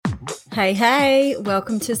Hey,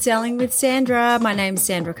 welcome to Selling with Sandra. My name's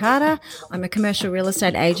Sandra Carter. I'm a commercial real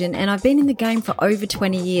estate agent and I've been in the game for over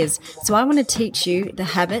 20 years. So I want to teach you the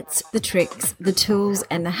habits, the tricks, the tools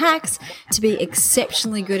and the hacks to be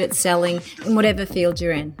exceptionally good at selling in whatever field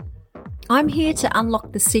you're in. I'm here to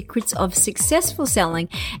unlock the secrets of successful selling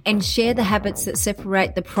and share the habits that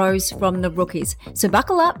separate the pros from the rookies. So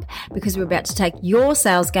buckle up because we're about to take your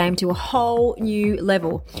sales game to a whole new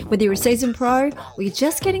level. Whether you're a seasoned pro or you're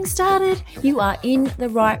just getting started, you are in the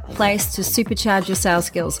right place to supercharge your sales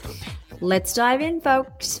skills. Let's dive in,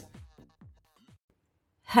 folks.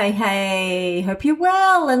 Hey, hope you're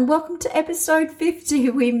well and welcome to episode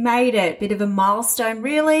 50. We made it. Bit of a milestone,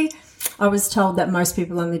 really. I was told that most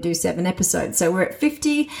people only do 7 episodes, so we're at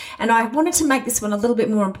 50, and I wanted to make this one a little bit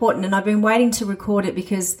more important, and I've been waiting to record it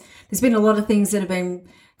because there's been a lot of things that have been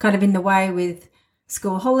kind of in the way with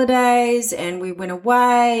school holidays, and we went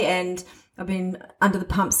away, and I've been under the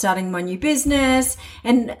pump starting my new business,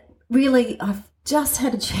 and really I've just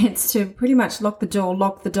had a chance to pretty much lock the door,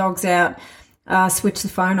 lock the dogs out, switch the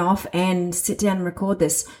phone off and sit down and record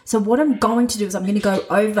this. So what I'm going to do is I'm going to go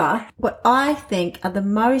over what I think are the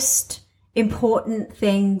most important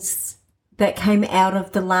things that came out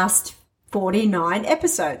of the last 49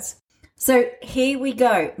 episodes. So here we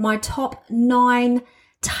go. My top 9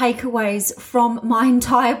 takeaways from my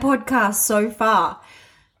entire podcast so far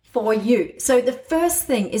for you. So the first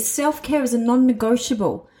thing is self-care is a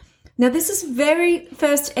non-negotiable. Now this is very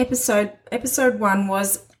first episode. Episode 1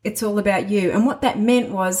 was it's all about you. And what that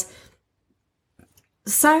meant was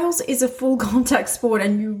sales is a full contact sport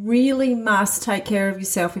and you really must take care of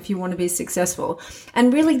yourself if you want to be successful.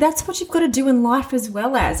 And really that's what you've got to do in life as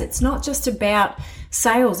well as. It's not just about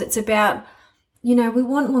sales. It's about, we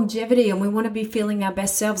want longevity and we want to be feeling our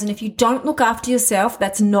best selves. And if you don't look after yourself,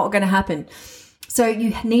 that's not going to happen. So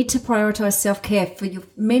you need to prioritize self-care for your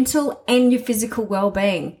mental and your physical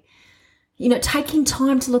well-being. Taking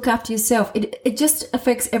time to look after yourself, it just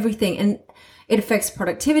affects everything. And it affects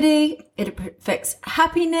productivity, it affects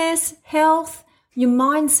happiness, health, your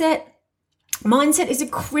mindset. Mindset is a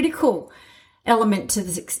critical element to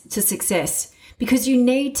success because you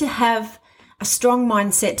need to have a strong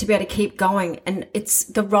mindset to be able to keep going. And it's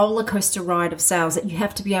the roller coaster ride of sales that you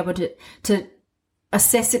have to be able to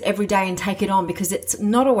assess it every day and take it on because it's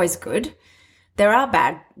not always good. There are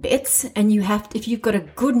bad bits and if you've got a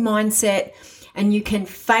good mindset and you can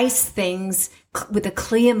face things with a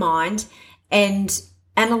clear mind and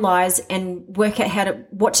analyze and work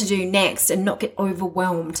out what to do next and not get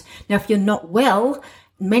overwhelmed. Now, if you're not well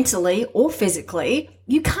mentally or physically,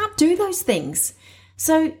 you can't do those things.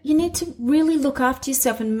 So you need to really look after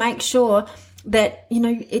yourself and make sure that,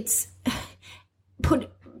 it's put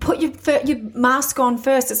your mask on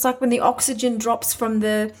first. It's like when the oxygen drops from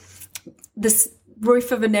the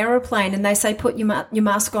roof of an aeroplane and they say put your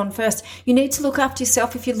mask on first. You need to look after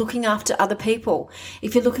yourself if you're looking after other people.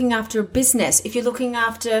 If you're looking after a business, if you're looking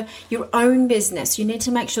after your own business, you need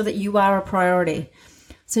to make sure that you are a priority.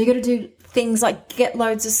 So you got to do things like get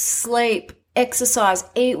loads of sleep, exercise,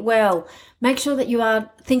 eat well. Make sure that you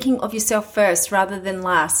are thinking of yourself first rather than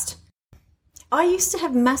last. I used to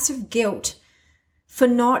have massive guilt for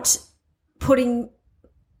not putting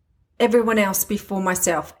everyone else before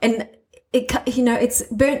myself. And it's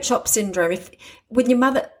burnt chop syndrome. When your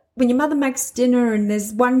mother makes dinner and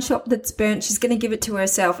there's one chop that's burnt, she's going to give it to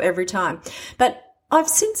herself every time. But I've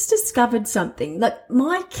since discovered something. Like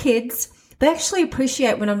my kids, they actually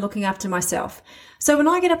appreciate when I'm looking after myself. So when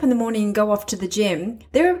I get up in the morning and go off to the gym,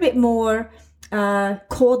 they're a bit more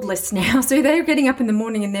cordless now. So they're getting up in the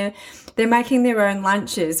morning and they're making their own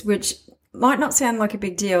lunches, which might not sound like a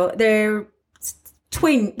big deal. They're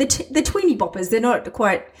tweeny boppers. They're not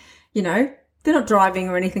quite, they're not driving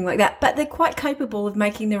or anything like that, but they're quite capable of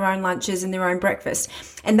making their own lunches and their own breakfast.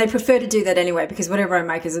 And they prefer to do that anyway because whatever I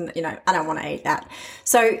make isn't, I don't want to eat that.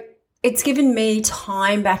 So it's given me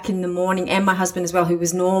time back in the morning, and my husband as well, who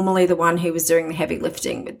was normally the one who was doing the heavy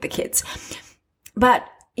lifting with the kids. But,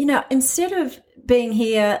 instead of being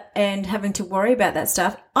here and having to worry about that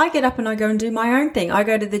stuff, I get up and I go and do my own thing. I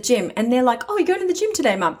go to the gym and they're like, oh, you're going to the gym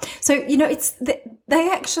today, Mum. So,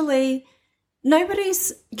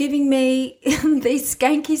 nobody's giving me the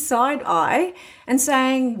skanky side eye and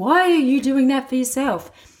saying, why are you doing that for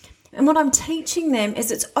yourself? And what I'm teaching them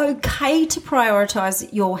is it's okay to prioritize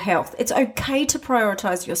your health. It's okay to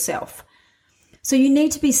prioritize yourself. So you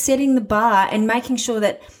need to be setting the bar and making sure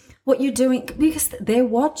that what you're doing, because they're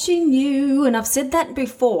watching you. And I've said that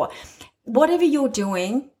before. Whatever you're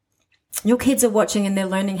doing, your kids are watching and they're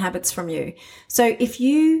learning habits from you. So if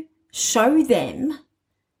you show them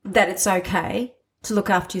that it's okay to look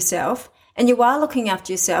after yourself and you are looking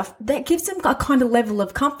after yourself, that gives them a kind of level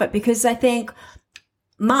of comfort because they think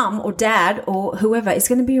mum or dad or whoever is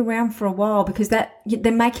going to be around for a while because they're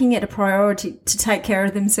making it a priority to take care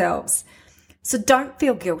of themselves. So don't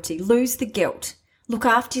feel guilty. Lose the guilt. Look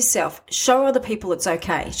after yourself. Show other people it's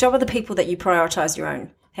okay. Show other people that you prioritize your own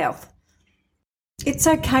health. It's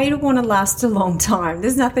okay to want to last a long time.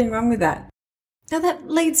 There's nothing wrong with that. Now that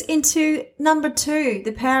leads into number 2,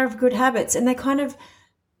 the power of good habits, and they kind of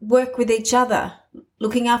work with each other.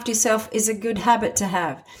 Looking after yourself is a good habit to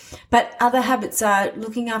have. But other habits are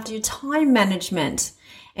looking after your time management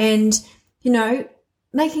and,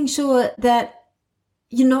 making sure that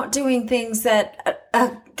you're not doing things that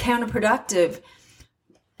are counterproductive.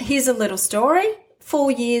 Here's a little story. 4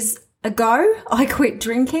 years ago, I quit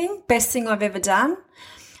drinking. Best thing I've ever done.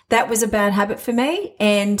 That was a bad habit for me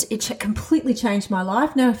and it completely changed my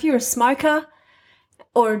life. Now, if you're a smoker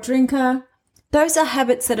or a drinker, those are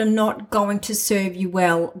habits that are not going to serve you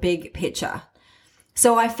well, big picture.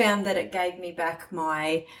 So I found that it gave me back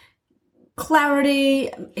my clarity,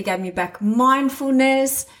 it gave me back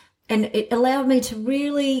mindfulness, and it allowed me to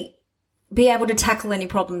really be able to tackle any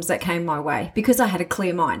problems that came my way because I had a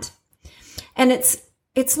clear mind. And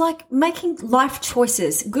it's like making life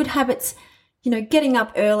choices, good habits, getting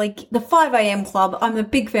up early, the 5 a.m. club. I'm a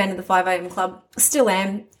big fan of the 5 a.m. club, still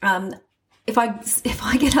am. If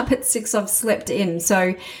I get up at 6, I've slept in.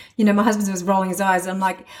 So, my husband was rolling his eyes. And I'm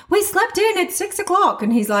like, we slept in at 6 o'clock.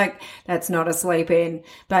 And he's like, that's not a sleep in.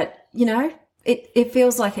 But, it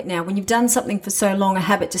feels like it now. When you've done something for so long, a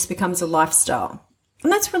habit just becomes a lifestyle.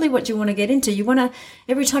 And that's really what you want to get into. You want to,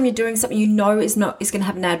 every time you're doing something is going to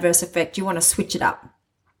have an adverse effect, you want to switch it up.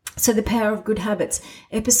 So the power of good habits,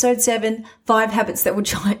 episode 7, 5 habits that will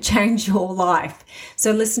change your life.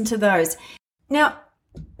 So listen to those. Now,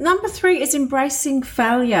 number 3 is embracing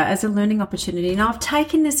failure as a learning opportunity. Now, I've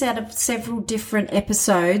taken this out of several different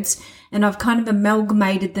episodes and I've kind of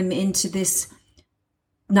amalgamated them into this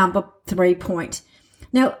number 3 point.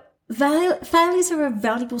 Now, failures are a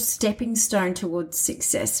valuable stepping stone towards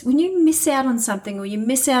success. When you miss out on something or you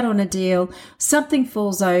miss out on a deal, something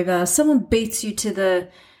falls over, someone beats you to the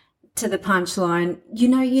punchline, you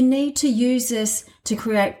need to use this to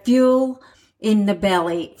create fuel in the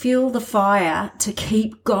belly, fuel the fire to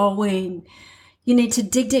keep going. You need to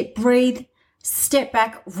dig deep, breathe, step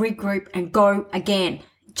back, regroup, and go again.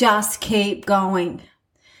 Just keep going.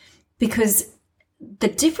 Because the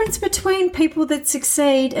difference between people that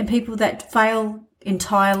succeed and people that fail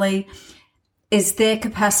entirely is their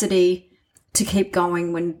capacity to keep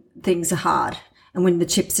going when things are hard and when the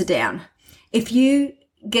chips are down. If you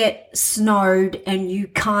get snowed and you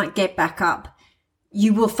can't get back up,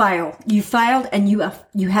 you will fail. You failed and you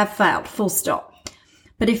have failed, full stop.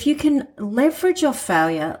 But if you can leverage your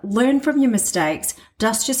failure, learn from your mistakes,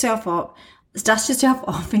 dust yourself off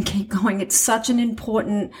and keep going, it's such an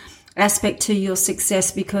important aspect to your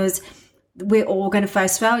success because we're all going to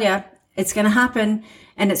face failure. It's going to happen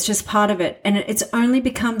and it's just part of it. And it only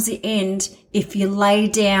becomes the end if you lay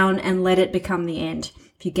down and let it become the end.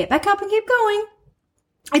 If you get back up and keep going,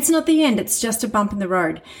 it's not the end. It's just a bump in the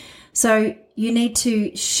road. So you need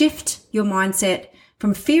to shift your mindset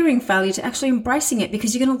from fearing failure to actually embracing it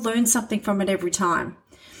because you're going to learn something from it every time.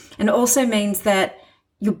 And it also means that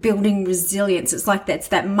you're building resilience. It's like that's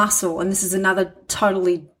that muscle. And this is another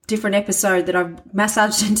totally different episode that I've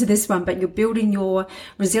massaged into this one, but you're building your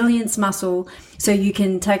resilience muscle so you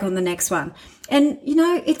can take on the next one. And,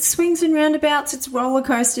 it swings and roundabouts, it's roller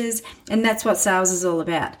coasters, and that's what sales is all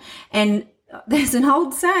about. And there's an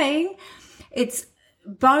old saying, it's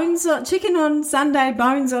chicken on Sunday,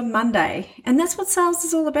 bones on Monday. And that's what sales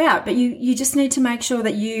is all about. But you just need to make sure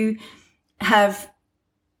that you have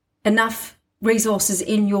enough resources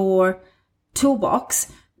in your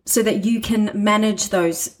toolbox so that you can manage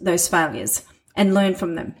those failures and learn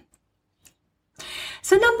from them.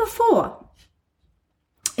 So number 4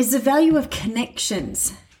 is the value of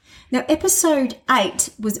connections. Now, episode 8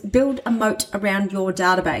 was build a moat around your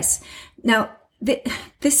database. Now,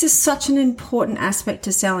 this is such an important aspect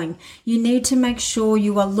to selling. You need to make sure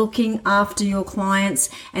you are looking after your clients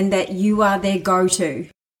and that you are their go-to.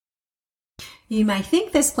 You may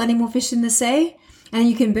think there's plenty more fish in the sea and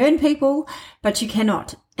you can burn people, but you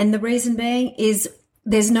cannot. And the reason being is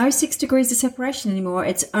there's no 6 degrees of separation anymore.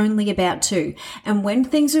 It's only about 2. And when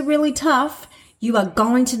things are really tough, you are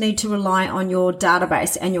going to need to rely on your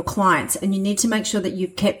database and your clients, and you need to make sure that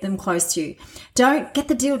you've kept them close to you. Don't get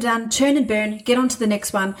the deal done, churn and burn, get on to the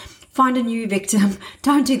next one, find a new victim.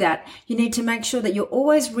 Don't do that. You need to make sure that you're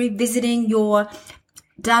always revisiting your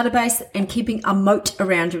database and keeping a moat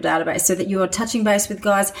around your database so that you're touching base with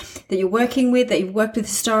guys that you're working with, that you've worked with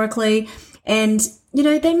historically, And, you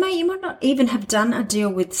might not even have done a deal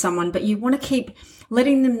with someone, but you want to keep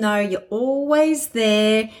letting them know you're always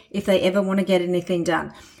there if they ever want to get anything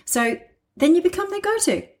done. So then you become their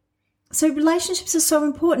go-to. So relationships are so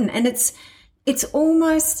important. And it's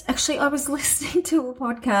almost, actually, I was listening to a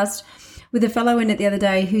podcast with a fellow in it the other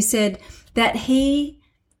day who said that he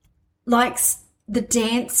likes the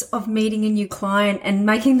dance of meeting a new client and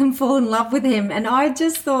making them fall in love with him. And I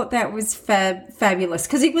just thought that was fabulous,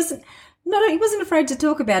 because he wasn't afraid to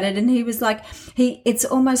talk about it. And he was like, it's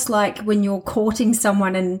almost like when you're courting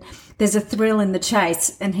someone and there's a thrill in the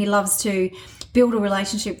chase, and he loves to build a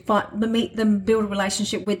relationship, meet them, build a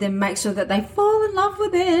relationship with them, make sure that they fall in love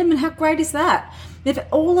with him. And how great is that? If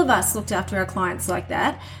all of us looked after our clients like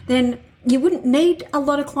that, then you wouldn't need a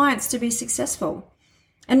lot of clients to be successful.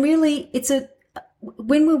 And really,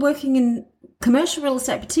 when we're working in commercial real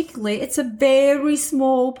estate particularly, it's a very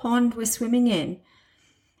small pond we're swimming in.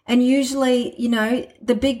 And usually,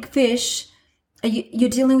 the big fish, you're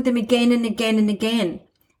dealing with them again and again and again.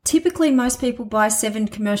 Typically, most people buy 7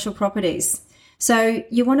 commercial properties. So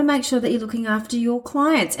you want to make sure that you're looking after your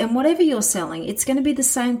clients, and whatever you're selling, it's going to be the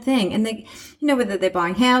same thing. And whether they're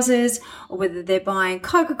buying houses or whether they're buying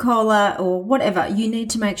Coca-Cola or whatever, you need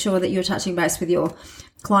to make sure that you're touching base with your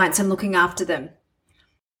clients and looking after them.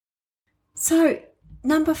 So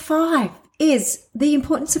number 5 is the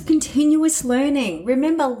importance of continuous learning.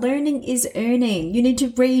 Remember, learning is earning. You need to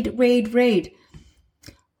read.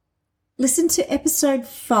 Listen to episode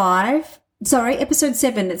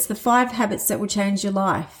 7. It's the 5 habits that will change your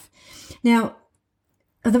life. Now,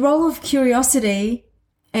 the role of curiosity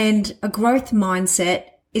and a growth mindset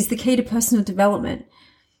is the key to personal development.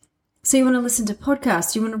 So you want to listen to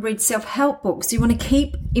podcasts, you want to read self-help books, you want to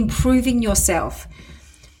keep improving yourself.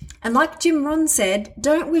 And like Jim Rohn said,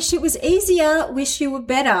 don't wish it was easier, wish you were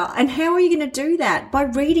better. And how are you going to do that? By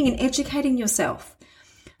reading and educating yourself.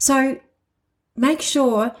 So make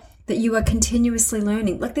sure that you are continuously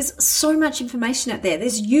learning. Like, there's so much information out there.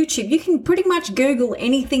 There's YouTube. You can pretty much Google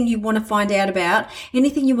anything you want to find out about,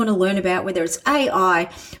 anything you want to learn about, whether it's AI,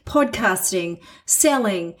 podcasting,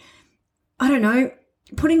 selling,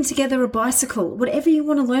 putting together a bicycle, whatever you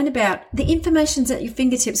want to learn about. The information's at your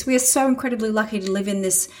fingertips. We are so incredibly lucky to live in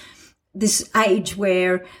this age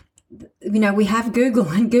where, we have Google,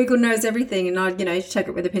 and Google knows everything, and I, take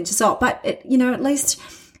it with a pinch of salt. But, at least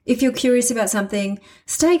if you're curious about something,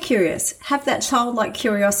 stay curious. Have that childlike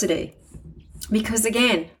curiosity, because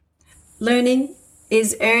again, learning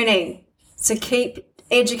is earning. So keep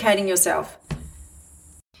educating yourself.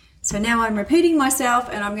 So now I'm repeating myself,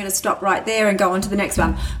 and I'm going to stop right there and go on to the next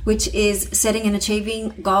one, which is setting and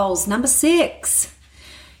achieving goals. Number 6,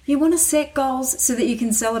 you want to set goals so that you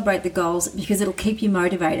can celebrate the goals, because it'll keep you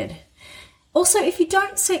motivated. Also, if you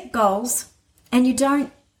don't set goals and you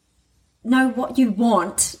don't know what you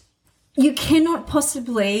want, you cannot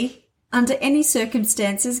possibly, under any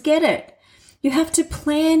circumstances, get it. You have to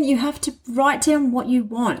plan, you have to write down what you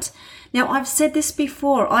want. Now, I've said this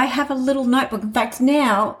before. I have a little notebook. In fact,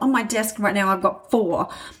 now on my desk right now, I've got 4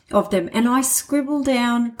 of them, and I scribble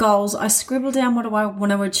down goals. I scribble down what do I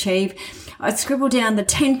want to achieve. I scribble down the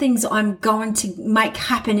 10 things I'm going to make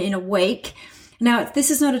happen in a week. Now,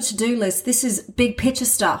 this is not a to-do list. This is big picture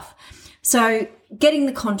stuff. So getting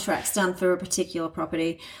the contracts done for a particular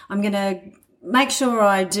property, I'm going to make sure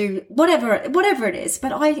I do whatever it is,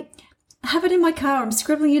 but I have it in my car. I'm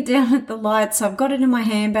scribbling it down at the lights. I've got it in my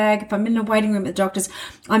handbag. If I'm in a waiting room at the doctor's,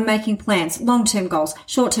 I'm making plans, long-term goals,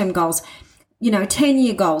 short-term goals,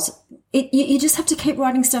 10-year goals. You just have to keep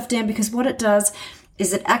writing stuff down, because what it does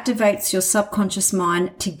is it activates your subconscious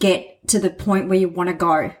mind to get to the point where you want to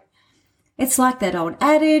go. It's like that old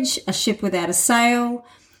adage, a ship without a sail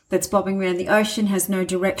that's bobbing around the ocean has no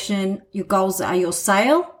direction. Your goals are your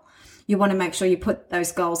sail. You want to make sure you put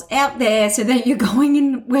those goals out there so that you're going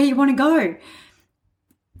in where you want to go.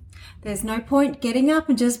 There's no point getting up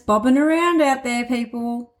and just bobbing around out there,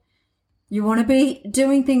 people. You want to be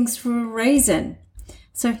doing things for a reason.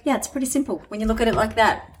 So, yeah, it's pretty simple when you look at it like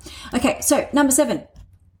that. Okay, so number 7.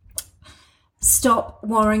 Stop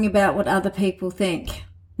worrying about what other people think.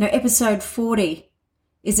 Now, episode 40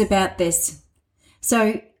 is about this.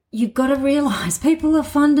 So you've got to realize people are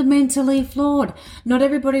fundamentally flawed. Not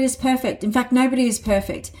everybody is perfect. In fact, nobody is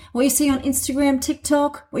perfect. What you see on Instagram,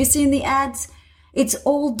 TikTok, what you see in the ads, it's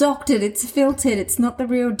all doctored, it's filtered, it's not the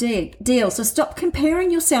real deal. So stop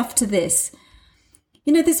comparing yourself to this.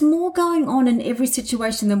 There's more going on in every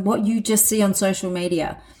situation than what you just see on social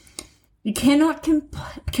media. You cannot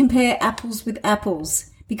compare apples with apples,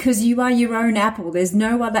 because you are your own apple. There's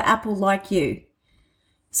no other apple like you.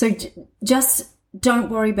 So just don't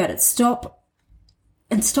worry about it. Stop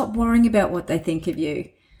and stop worrying about what they think of you.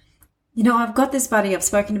 You know, I've got this buddy, I've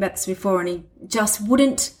spoken about this before, and he just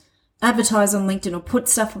wouldn't advertise on LinkedIn or put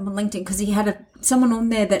stuff on LinkedIn because he had someone on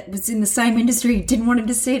there that was in the same industry, didn't want him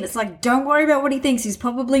to see it. It's like, don't worry about what he thinks. He's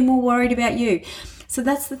probably more worried about you. So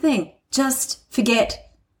that's the thing. Just forget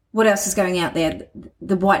what else is going out there,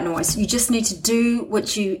 the white noise. You just need to do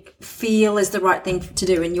what you feel is the right thing to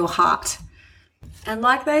do in your heart. And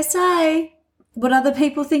like they say, what other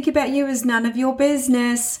people think about you is none of your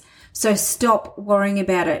business. So stop worrying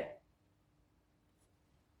about it.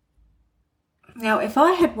 Now, if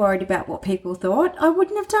I had worried about what people thought, I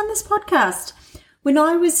wouldn't have done this podcast. When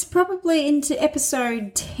I was probably into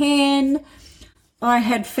episode 10, I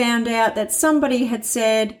had found out that somebody had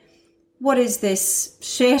said, what is this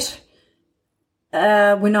shit?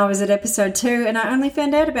 When I was at episode 2, and I only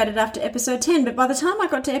found out about it after episode 10. But by the time I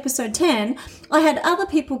got to episode 10, I had other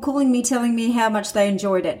people calling me, telling me how much they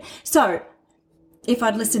enjoyed it. So if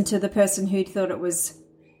I'd listened to the person who thought it was,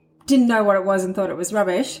 didn't know what it was and thought it was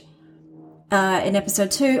rubbish, in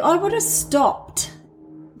episode 2, I would have stopped.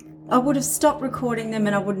 I would have stopped recording them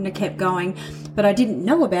and I wouldn't have kept going. But I didn't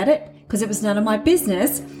know about it because it was none of my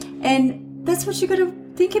business. And that's what you got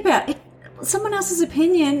to think about. Someone else's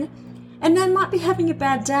opinion, and they might be having a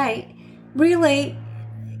bad day. Really,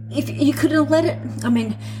 if you could have let it, I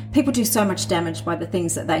mean, people do so much damage by the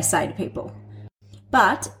things that they say to people.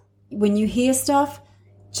 But when you hear stuff,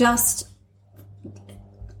 just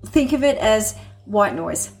think of it as white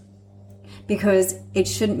noise, because it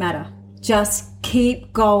shouldn't matter. Just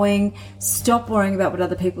keep going. Stop worrying about what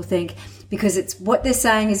other people think, because it's what they're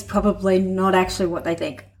saying is probably not actually what they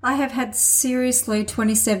think. I have had seriously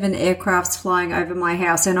 27 aircrafts flying over my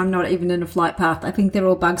house, and I'm not even in a flight path. I think they're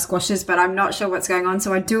all bug squashers, but I'm not sure what's going on.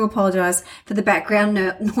 So I do apologize for the background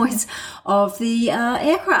noise of the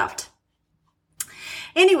aircraft.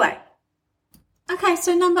 Anyway. Okay,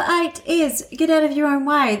 so number 8 is get out of your own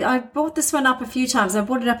way. I brought this one up a few times. I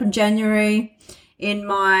brought it up in January in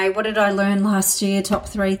my What Did I Learn Last Year, top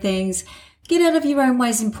 3 things. Get out of your own way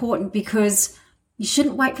is important because you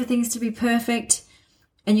shouldn't wait for things to be perfect,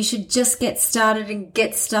 and you should just get started and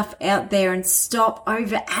get stuff out there and stop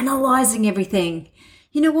over-analyzing everything.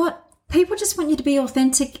 You know what? People just want you to be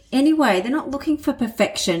authentic anyway. They're not looking for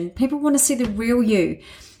perfection. People want to see the real you.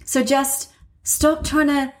 So just stop trying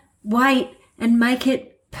to wait and make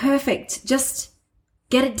it perfect. Just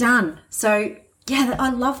get it done. So yeah, I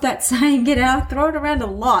love that saying, get out. I throw it around a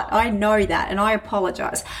lot. I know that, and I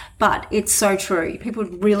apologize, but it's so true. People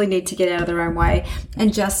really need to get out of their own way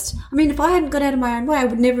and just, I mean, if I hadn't got out of my own way, I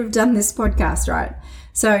would never have done this podcast, right?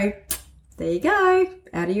 So there you go,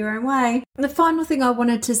 out of your own way. And the final thing I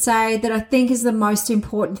wanted to say that I think is the most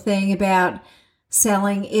important thing about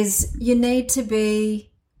selling is you need to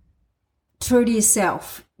be true to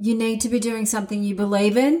yourself. You need to be doing something you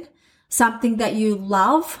believe in, something that you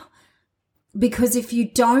love. Because if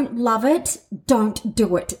you don't love it, don't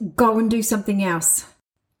do it. Go and do something else.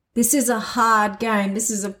 This is a hard game.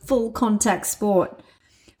 This is a full contact sport.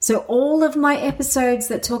 So all of my episodes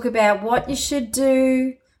that talk about what you should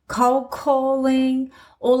do, cold calling,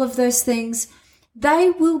 all of those things, they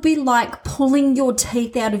will be like pulling your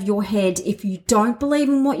teeth out of your head if you don't believe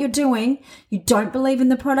in what you're doing, you don't believe in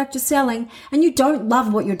the product you're selling, and you don't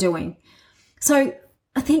love what you're doing. So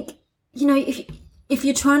I think, you know, if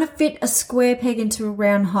you're trying to fit a square peg into a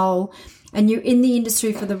round hole and you're in the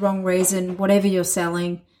industry for the wrong reason, whatever you're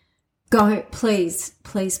selling, go, please,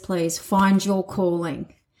 please, please find your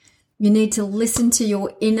calling. You need to listen to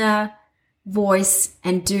your inner voice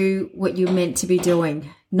and do what you're meant to be doing.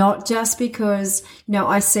 Not just because, you know,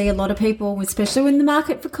 I see a lot of people, especially in the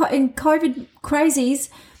market in COVID crazies,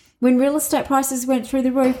 when real estate prices went through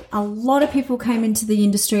the roof, a lot of people came into the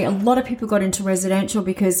industry. A lot of people got into residential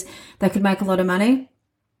because they could make a lot of money.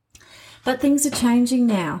 But things are changing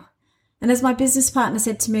now. And as my business partner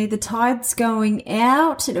said to me, the tide's going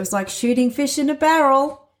out. It was like shooting fish in a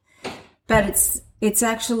barrel. But it's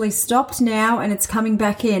actually stopped now and it's coming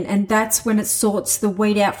back in. And that's when it sorts the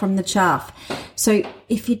wheat out from the chaff. So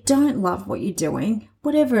if you don't love what you're doing,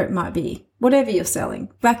 whatever it might be, whatever you're selling,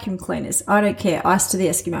 vacuum cleaners, I don't care, ice to the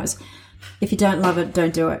Eskimos. If you don't love it,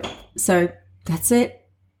 don't do it. So that's it.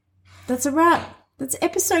 That's a wrap. That's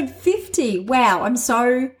episode 50. Wow, I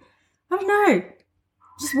don't know.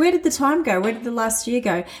 Just where did the time go? Where did the last year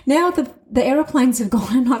go? Now the aeroplanes have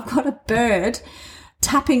gone and I've got a bird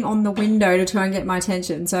tapping on the window to try and get my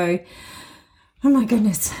attention. So, oh my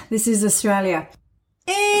goodness, this is Australia.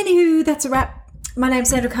 Anywho, that's a wrap. My name's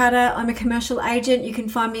Sandra Carter. I'm a commercial agent. You can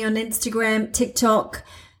find me on Instagram, TikTok,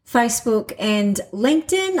 Facebook, and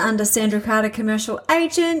LinkedIn under Sandra Carter Commercial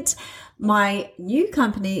Agent. My new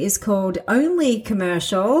company is called Only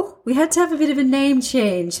Commercial. We had to have a bit of a name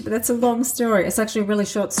change, but that's a long story. It's actually a really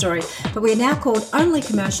short story. But we are now called Only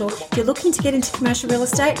Commercial. If you're looking to get into commercial real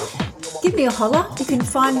estate, give me a holler. You can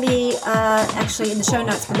find me actually in the show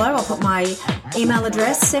notes below. I'll put my email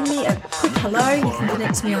address. Send me a quick hello. You can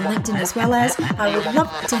connect to me on LinkedIn as well as. I would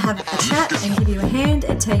love to have a chat and give you a hand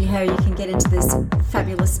and tell you how you can get into this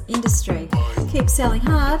fabulous industry. Keep selling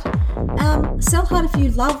hard. Sell hard if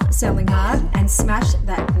you love selling hard, and smash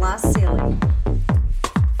that glass ceiling.